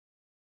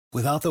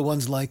Without the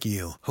ones like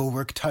you, who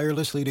work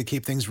tirelessly to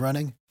keep things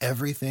running,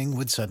 everything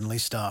would suddenly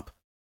stop.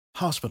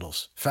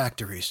 Hospitals,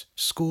 factories,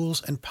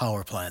 schools, and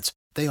power plants,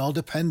 they all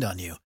depend on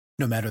you.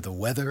 No matter the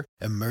weather,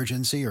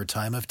 emergency, or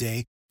time of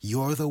day,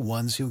 you're the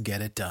ones who get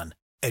it done.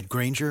 At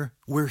Grainger,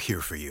 we're here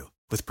for you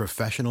with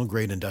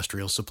professional-grade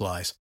industrial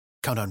supplies.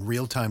 Count on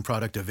real-time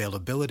product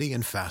availability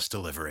and fast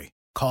delivery.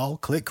 Call,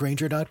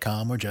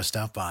 clickgrainger.com, or just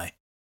stop by.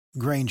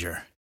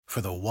 Grainger, for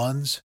the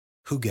ones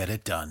who get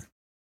it done.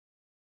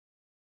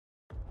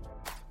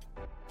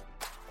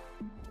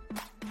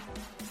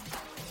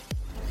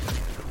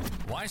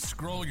 Why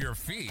scroll your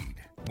feed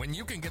when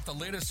you can get the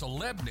latest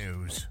celeb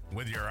news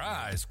with your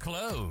eyes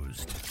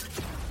closed?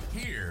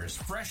 Here's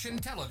fresh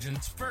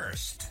intelligence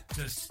first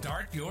to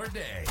start your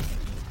day.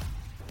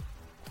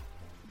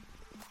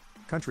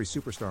 Country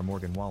superstar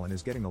Morgan Wallen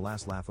is getting the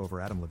last laugh over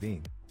Adam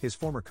Levine, his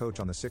former coach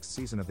on the 6th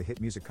season of the hit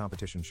music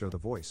competition show The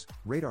Voice,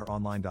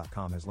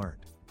 RadarOnline.com has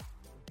learned.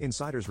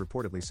 Insiders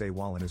reportedly say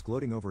Wallen is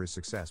gloating over his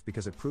success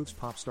because it proves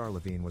pop star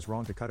Levine was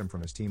wrong to cut him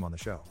from his team on the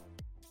show.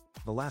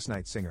 The Last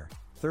Night singer,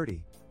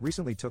 30,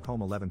 recently took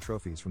home 11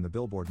 trophies from the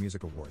Billboard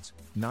Music Awards,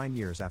 9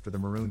 years after the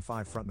Maroon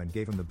 5 frontman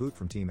gave him the boot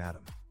from Team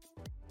Adam.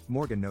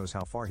 Morgan knows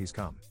how far he's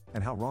come,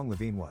 and how wrong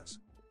Levine was.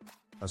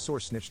 A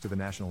source snitched to the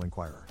National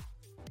Enquirer.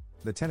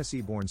 The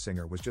Tennessee-born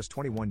singer was just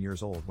 21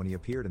 years old when he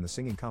appeared in the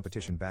singing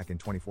competition back in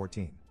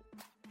 2014.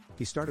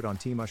 He started on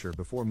Team Usher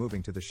before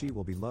moving to the She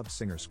Will Be Loved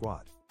Singers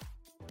squad.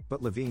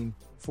 But Levine,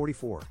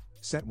 44,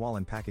 sent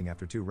Wallen packing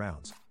after 2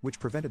 rounds, which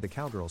prevented the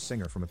Cowgirls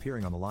singer from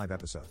appearing on the live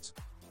episodes.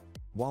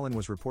 Wallen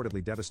was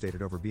reportedly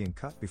devastated over being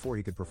cut before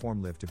he could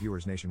perform live to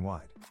viewers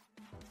nationwide.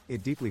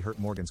 It deeply hurt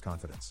Morgan's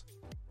confidence.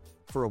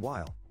 For a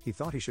while, he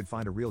thought he should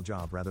find a real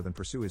job rather than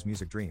pursue his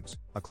music dreams,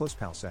 a close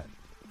pal said.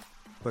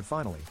 But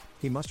finally,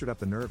 he mustered up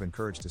the nerve and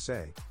courage to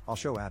say, "I'll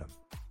show Adam."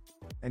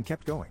 And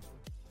kept going.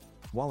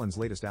 Wallen's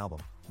latest album,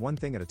 One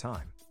Thing at a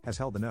Time, has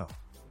held the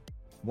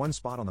 #1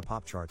 spot on the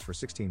pop charts for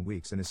 16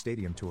 weeks, and his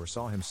stadium tour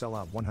saw him sell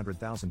out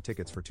 100,000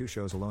 tickets for 2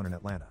 shows alone in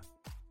Atlanta.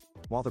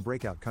 While the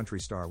breakout country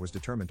star was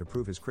determined to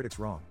prove his critics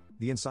wrong,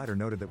 the insider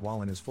noted that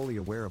Wallen is fully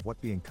aware of what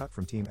being cut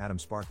from Team Adam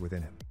sparked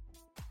within him.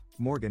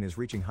 Morgan is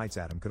reaching heights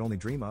Adam could only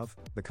dream of,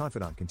 the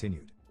confidant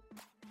continued.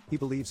 He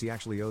believes he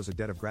actually owes a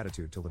debt of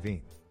gratitude to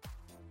Levine.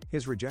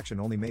 His rejection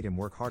only made him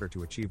work harder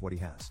to achieve what he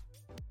has.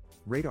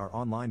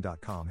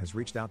 RadarOnline.com has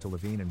reached out to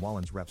Levine and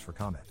Wallen's reps for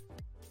comment.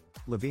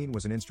 Levine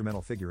was an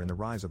instrumental figure in the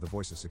rise of The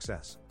Voice's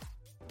success.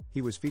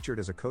 He was featured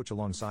as a coach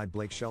alongside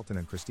Blake Shelton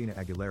and Christina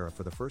Aguilera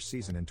for the first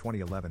season in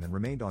 2011 and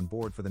remained on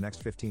board for the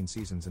next 15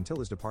 seasons until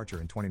his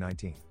departure in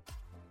 2019.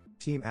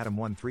 Team Adam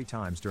won 3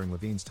 times during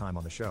Levine's time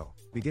on the show,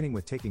 beginning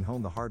with taking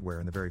home the hardware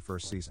in the very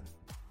first season.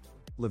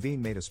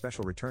 Levine made a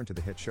special return to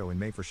the hit show in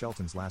May for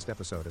Shelton's last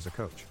episode as a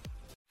coach.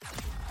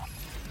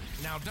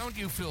 Now don't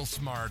you feel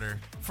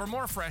smarter? For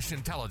more fresh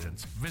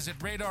intelligence, visit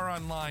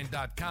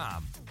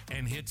RadarOnline.com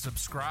and hit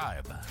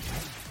subscribe.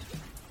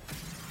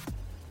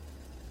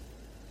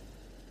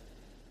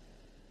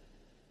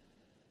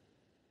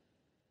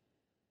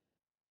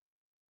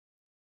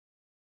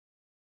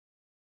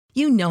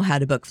 You know how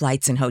to book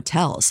flights and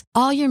hotels.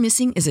 All you're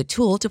missing is a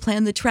tool to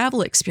plan the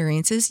travel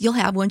experiences you'll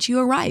have once you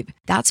arrive.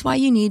 That's why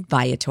you need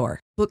Viator.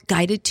 Book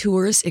guided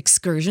tours,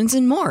 excursions,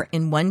 and more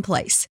in one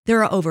place.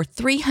 There are over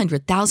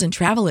 300,000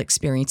 travel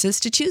experiences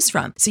to choose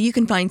from, so you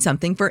can find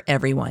something for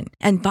everyone.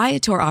 And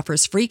Viator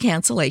offers free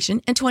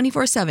cancellation and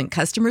 24/7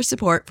 customer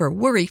support for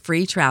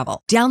worry-free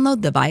travel.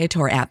 Download the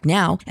Viator app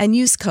now and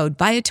use code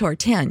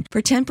Viator10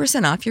 for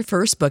 10% off your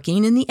first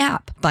booking in the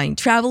app. Find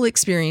travel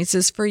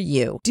experiences for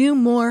you. Do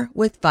more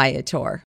with Viator.